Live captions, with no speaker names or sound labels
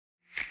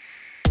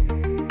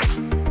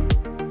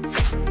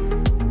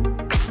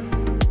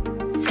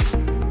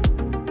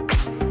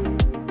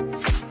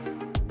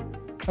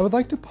I would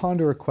like to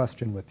ponder a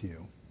question with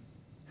you.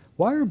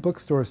 Why are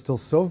bookstores still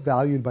so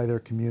valued by their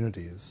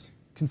communities,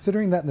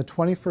 considering that in the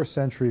 21st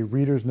century,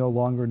 readers no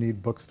longer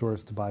need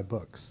bookstores to buy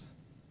books?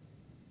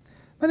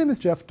 My name is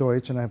Jeff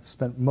Deutsch, and I've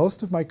spent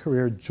most of my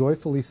career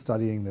joyfully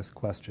studying this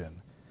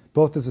question,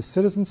 both as a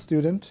citizen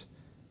student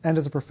and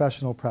as a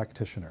professional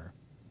practitioner.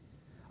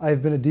 I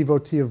have been a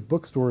devotee of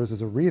bookstores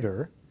as a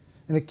reader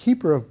and a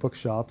keeper of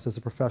bookshops as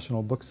a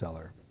professional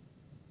bookseller.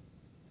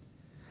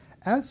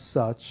 As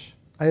such,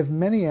 I have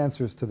many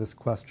answers to this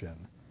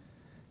question,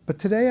 but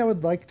today I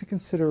would like to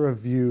consider a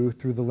view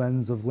through the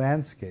lens of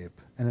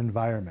landscape and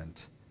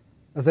environment,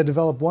 as I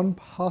develop one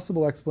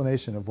possible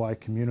explanation of why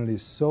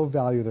communities so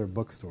value their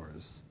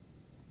bookstores,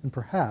 and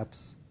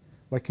perhaps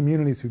why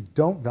communities who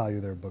don't value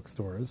their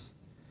bookstores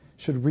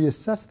should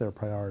reassess their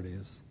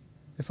priorities,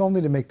 if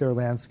only to make their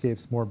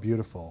landscapes more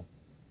beautiful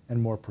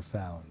and more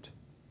profound.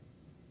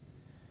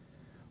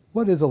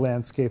 What is a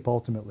landscape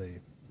ultimately,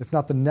 if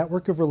not the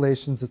network of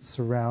relations that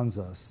surrounds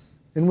us,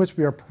 in which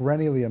we are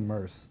perennially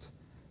immersed,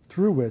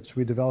 through which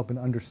we develop an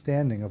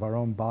understanding of our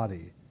own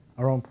body,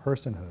 our own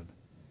personhood,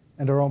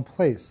 and our own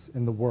place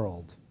in the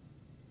world?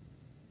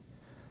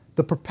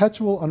 The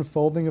perpetual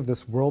unfolding of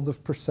this world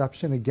of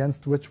perception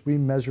against which we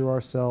measure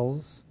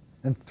ourselves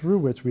and through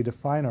which we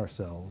define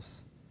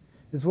ourselves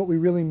is what we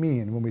really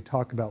mean when we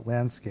talk about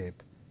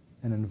landscape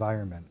and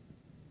environment.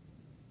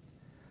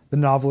 The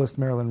novelist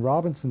Marilynne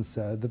Robinson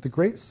said that the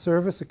great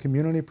service a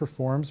community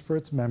performs for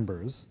its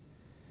members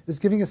is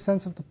giving a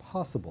sense of the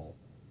possible,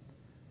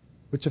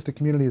 which, if the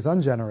community is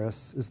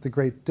ungenerous, is the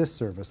great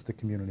disservice the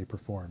community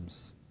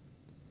performs.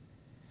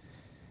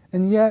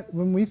 And yet,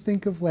 when we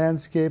think of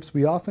landscapes,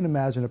 we often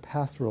imagine a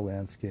pastoral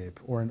landscape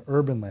or an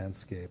urban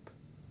landscape.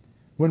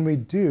 When we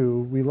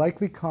do, we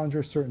likely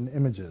conjure certain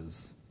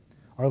images.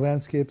 Our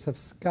landscapes have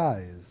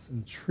skies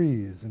and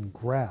trees and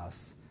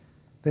grass.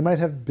 They might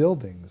have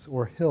buildings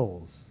or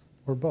hills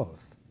or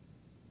both.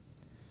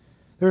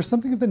 There is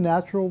something of the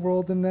natural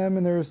world in them,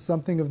 and there is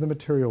something of the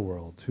material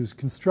world, whose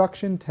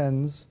construction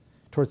tends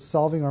towards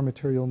solving our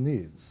material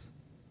needs: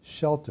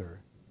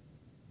 shelter,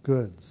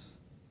 goods,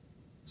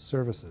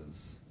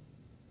 services.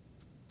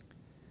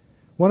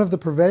 One of the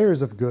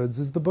purveyors of goods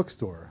is the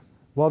bookstore.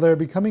 While they are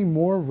becoming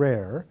more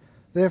rare,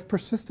 they have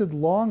persisted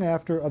long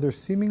after other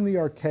seemingly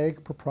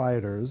archaic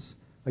proprietors,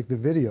 like the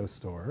video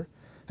store,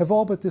 have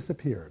all but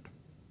disappeared.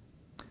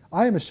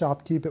 I am a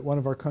shopkeep at one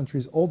of our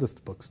country's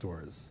oldest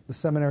bookstores, the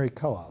Seminary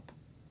Co-op.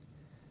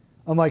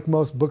 Unlike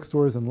most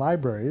bookstores and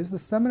libraries, the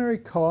Seminary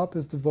Co-op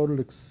is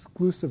devoted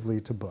exclusively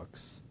to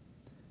books.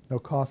 No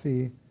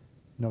coffee,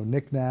 no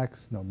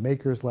knickknacks, no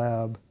maker's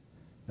lab,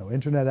 no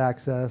internet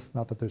access,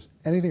 not that there's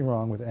anything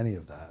wrong with any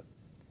of that.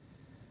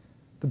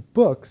 The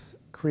books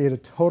create a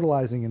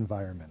totalizing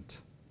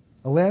environment,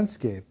 a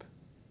landscape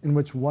in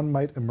which one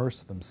might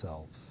immerse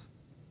themselves.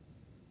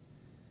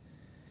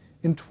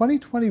 In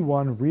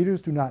 2021,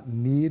 readers do not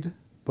need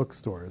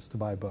bookstores to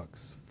buy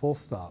books, full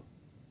stop.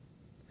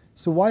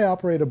 So why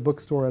operate a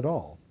bookstore at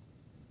all?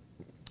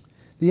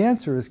 The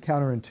answer is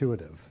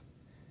counterintuitive.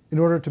 In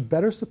order to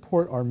better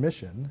support our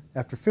mission,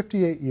 after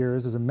 58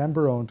 years as a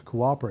member-owned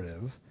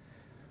cooperative,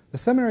 the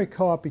Seminary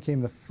Co-op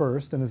became the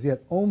first and as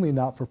yet only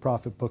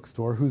not-for-profit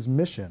bookstore whose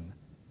mission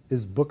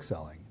is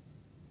bookselling.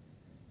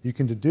 You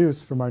can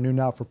deduce from our new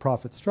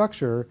not-for-profit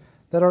structure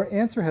that our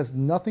answer has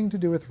nothing to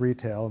do with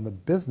retail and the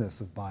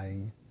business of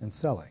buying and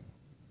selling.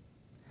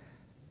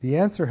 The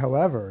answer,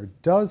 however,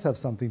 does have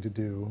something to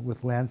do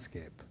with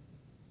landscape.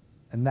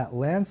 And that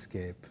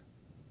landscape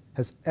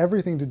has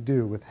everything to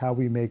do with how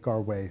we make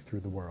our way through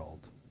the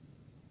world.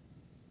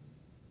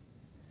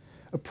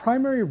 A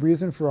primary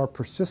reason for our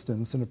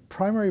persistence and a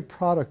primary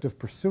product of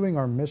pursuing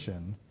our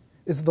mission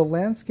is the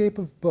landscape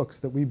of books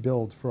that we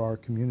build for our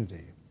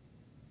community.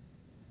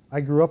 I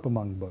grew up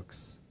among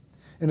books,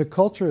 in a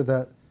culture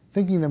that,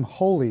 thinking them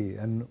holy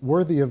and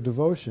worthy of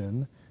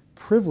devotion,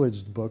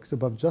 privileged books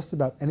above just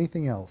about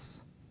anything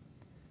else.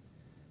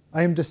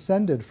 I am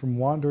descended from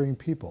wandering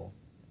people,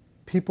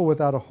 people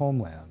without a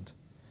homeland.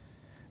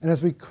 And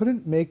as we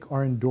couldn't make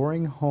our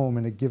enduring home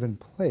in a given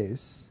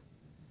place,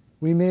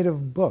 we made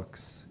of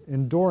books,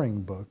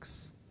 enduring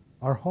books,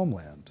 our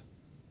homeland.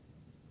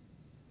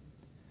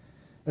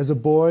 As a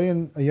boy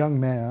and a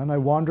young man, I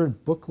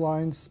wandered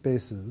book-lined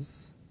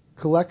spaces,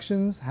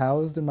 collections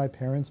housed in my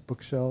parents'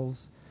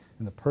 bookshelves,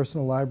 in the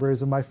personal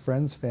libraries of my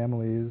friends'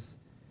 families,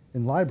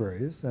 in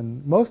libraries,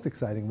 and most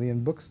excitingly,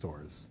 in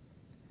bookstores.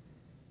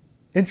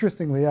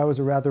 Interestingly, I was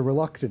a rather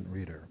reluctant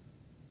reader.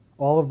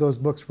 All of those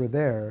books were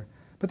there,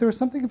 but there was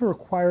something of a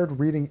required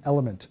reading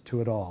element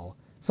to it all,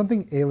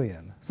 something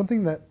alien,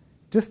 something that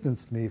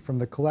distanced me from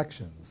the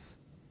collections.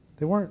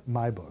 They weren't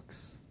my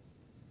books.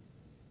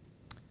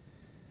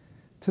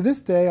 To this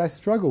day, I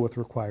struggle with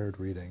required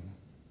reading.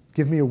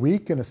 Give me a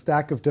week and a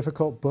stack of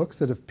difficult books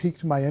that have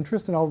piqued my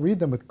interest, and I'll read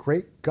them with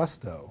great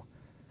gusto.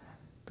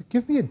 But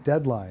give me a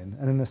deadline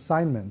and an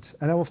assignment,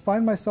 and I will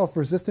find myself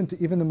resistant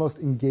to even the most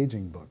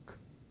engaging book.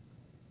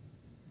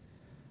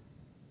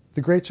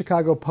 The great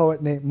Chicago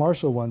poet Nate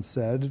Marshall once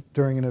said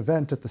during an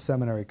event at the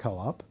Seminary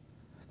Co-op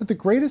that the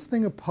greatest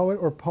thing a poet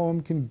or poem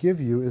can give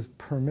you is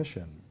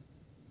permission.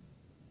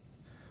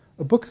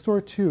 A bookstore,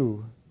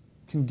 too,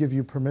 can give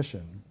you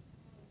permission.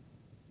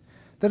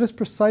 That is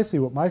precisely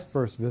what my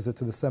first visit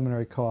to the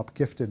Seminary Co-op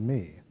gifted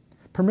me.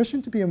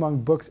 Permission to be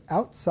among books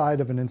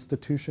outside of an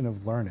institution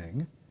of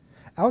learning,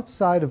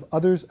 outside of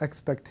others'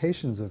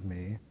 expectations of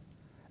me,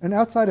 and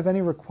outside of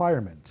any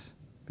requirement,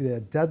 be it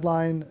a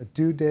deadline, a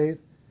due date,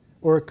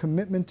 or a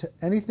commitment to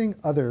anything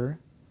other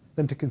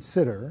than to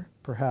consider,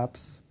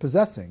 perhaps,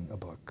 possessing a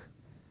book,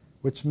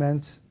 which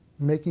meant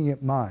making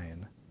it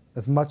mine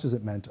as much as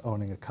it meant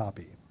owning a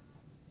copy.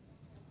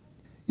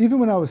 Even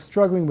when I was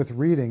struggling with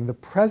reading, the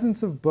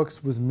presence of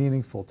books was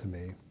meaningful to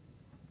me.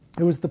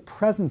 It was the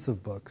presence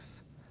of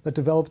books that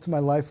developed my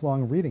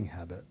lifelong reading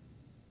habit.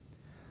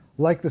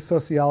 Like the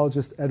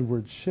sociologist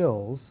Edward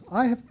Shills,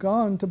 I have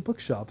gone to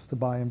bookshops to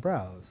buy and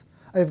browse.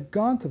 I have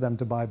gone to them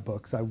to buy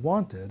books I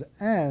wanted,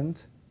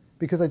 and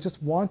because I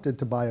just wanted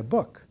to buy a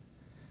book.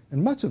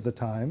 And much of the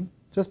time,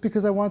 just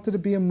because I wanted to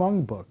be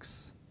among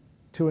books,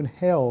 to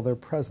inhale their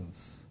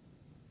presence.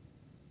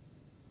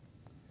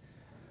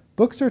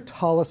 Books are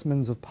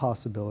talismans of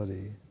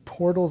possibility,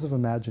 portals of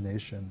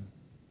imagination.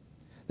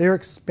 They are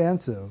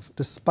expansive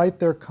despite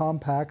their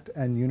compact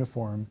and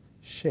uniform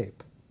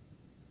shape.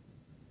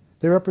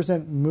 They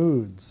represent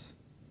moods,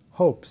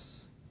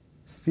 hopes,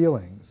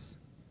 feelings,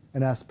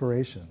 and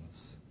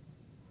aspirations.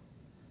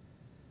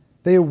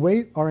 They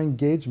await our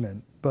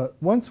engagement, but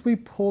once we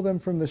pull them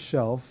from the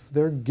shelf,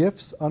 their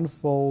gifts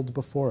unfold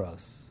before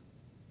us.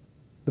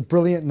 The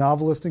brilliant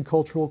novelist and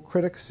cultural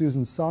critic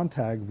Susan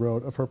Sontag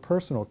wrote of her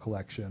personal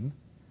collection,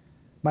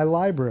 "My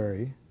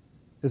library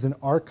is an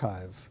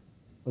archive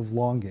of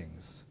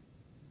longings."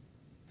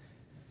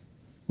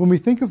 When we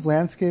think of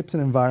landscapes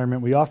and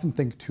environment, we often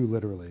think too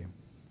literally.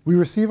 We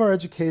receive our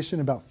education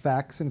about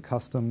facts and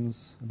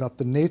customs, about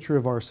the nature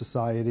of our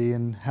society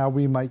and how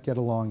we might get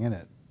along in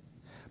it.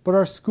 But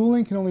our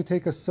schooling can only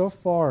take us so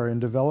far in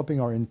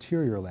developing our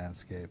interior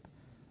landscape.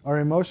 Our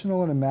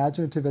emotional and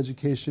imaginative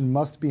education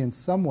must be in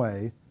some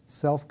way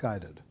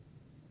self-guided.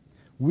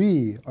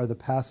 We are the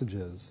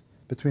passages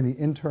between the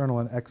internal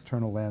and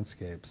external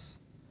landscapes.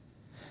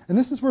 And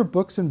this is where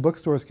books and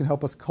bookstores can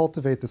help us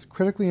cultivate this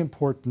critically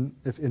important,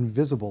 if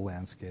invisible,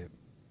 landscape.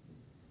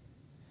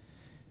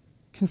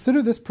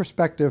 Consider this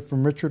perspective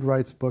from Richard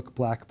Wright's book,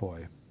 Black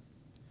Boy.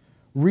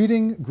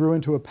 Reading grew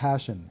into a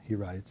passion, he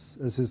writes,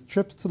 as his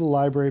trips to the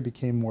library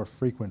became more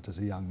frequent as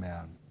a young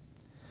man.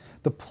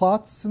 The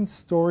plots and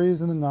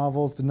stories in the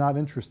novels did not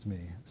interest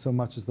me so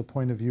much as the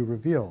point of view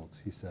revealed,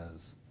 he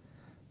says.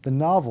 The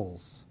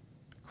novels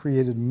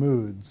created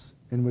moods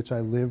in which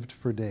I lived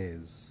for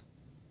days.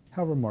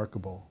 How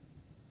remarkable.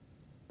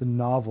 The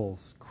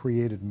novels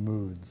created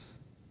moods.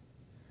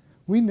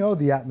 We know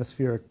the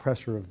atmospheric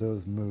pressure of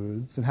those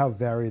moods and how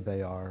varied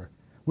they are.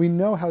 We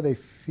know how they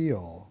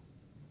feel.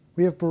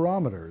 We have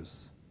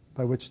barometers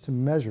by which to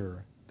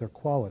measure their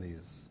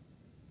qualities.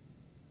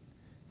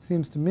 It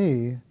seems to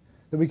me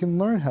that we can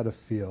learn how to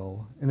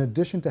feel, in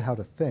addition to how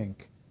to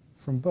think,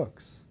 from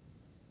books.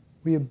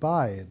 We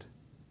abide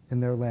in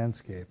their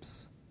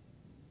landscapes.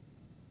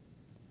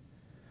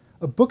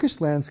 A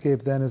bookish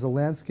landscape, then, is a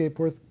landscape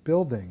worth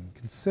building,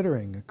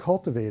 considering,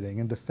 cultivating,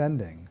 and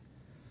defending.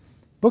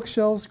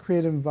 Bookshelves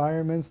create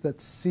environments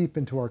that seep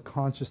into our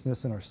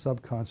consciousness and our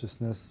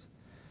subconsciousness.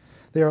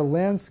 They are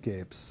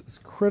landscapes as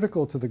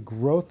critical to the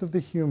growth of the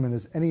human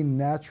as any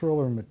natural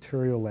or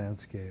material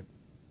landscape.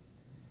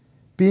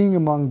 Being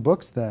among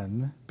books,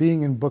 then,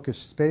 being in bookish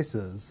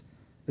spaces,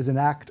 is an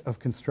act of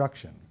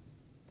construction.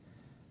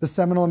 The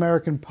seminal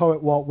American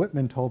poet Walt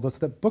Whitman told us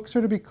that books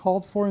are to be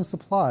called for and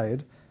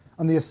supplied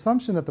on the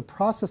assumption that the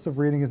process of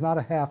reading is not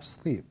a half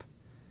sleep,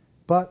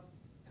 but,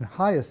 in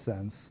highest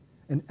sense,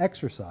 an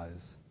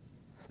exercise,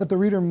 that the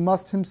reader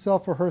must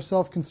himself or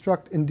herself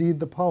construct indeed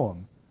the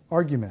poem,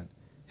 argument,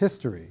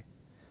 history,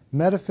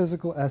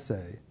 metaphysical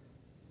essay,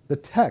 the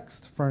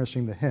text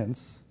furnishing the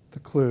hints, the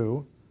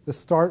clue, the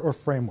start or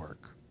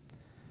framework.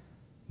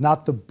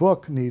 Not the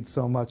book needs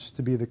so much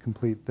to be the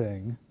complete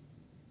thing,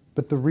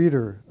 but the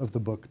reader of the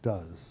book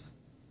does.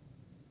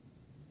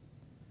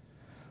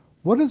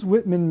 What does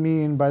Whitman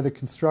mean by the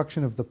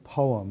construction of the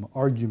poem,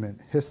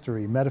 argument,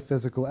 history,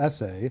 metaphysical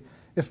essay,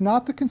 if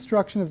not the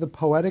construction of the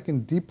poetic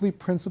and deeply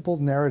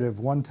principled narrative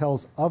one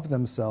tells of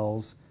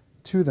themselves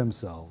to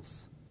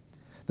themselves?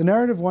 The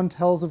narrative one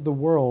tells of the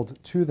world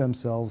to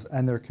themselves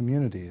and their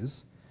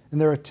communities in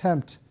their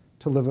attempt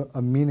to live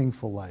a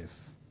meaningful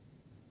life.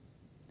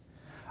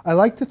 I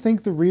like to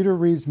think the reader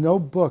reads no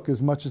book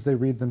as much as they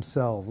read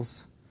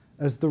themselves,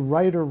 as the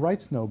writer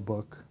writes no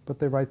book, but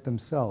they write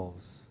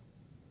themselves.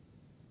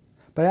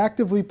 By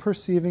actively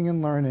perceiving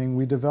and learning,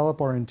 we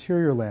develop our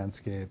interior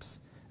landscapes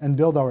and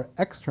build our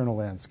external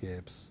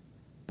landscapes,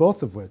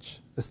 both of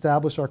which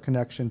establish our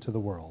connection to the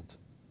world.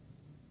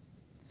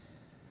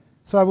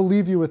 So I will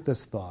leave you with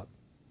this thought.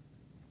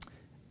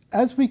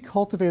 As we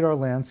cultivate our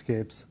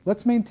landscapes,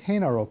 let's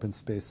maintain our open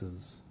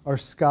spaces, our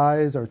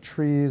skies, our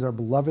trees, our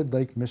beloved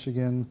Lake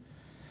Michigan,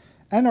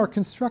 and our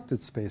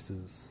constructed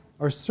spaces,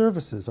 our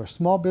services, our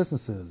small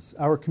businesses,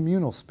 our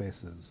communal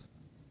spaces.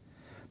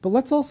 But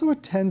let's also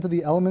attend to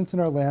the elements in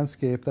our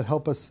landscape that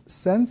help us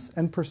sense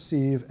and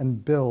perceive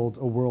and build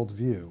a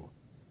worldview.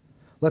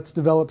 Let's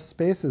develop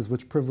spaces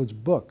which privilege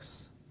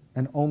books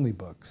and only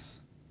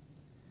books.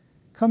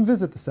 Come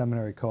visit the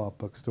Seminary Co-op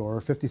bookstore,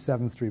 or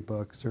 57th Street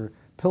Books, or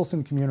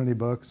Pilsen Community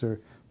Books, or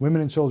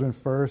Women and Children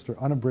First, or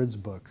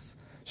Unabridged Books.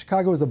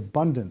 Chicago is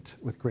abundant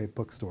with great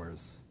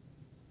bookstores.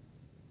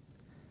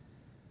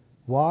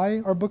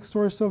 Why are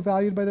bookstores so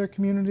valued by their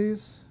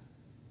communities?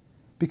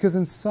 Because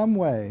in some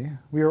way,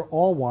 we are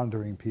all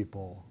wandering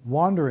people,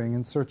 wandering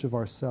in search of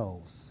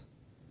ourselves.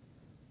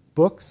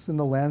 Books and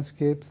the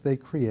landscapes they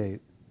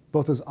create,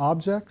 both as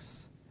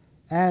objects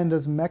and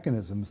as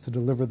mechanisms to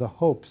deliver the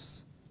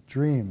hopes,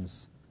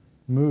 dreams,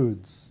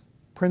 moods,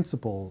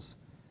 principles,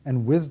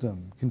 and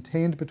wisdom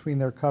contained between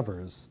their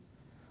covers,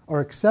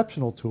 are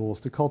exceptional tools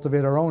to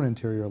cultivate our own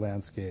interior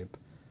landscape,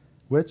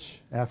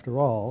 which, after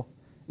all,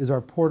 is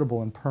our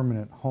portable and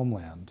permanent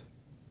homeland.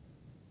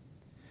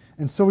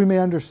 And so we may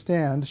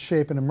understand,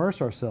 shape, and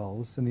immerse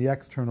ourselves in the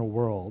external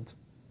world,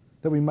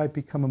 that we might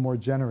become a more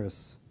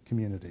generous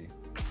community.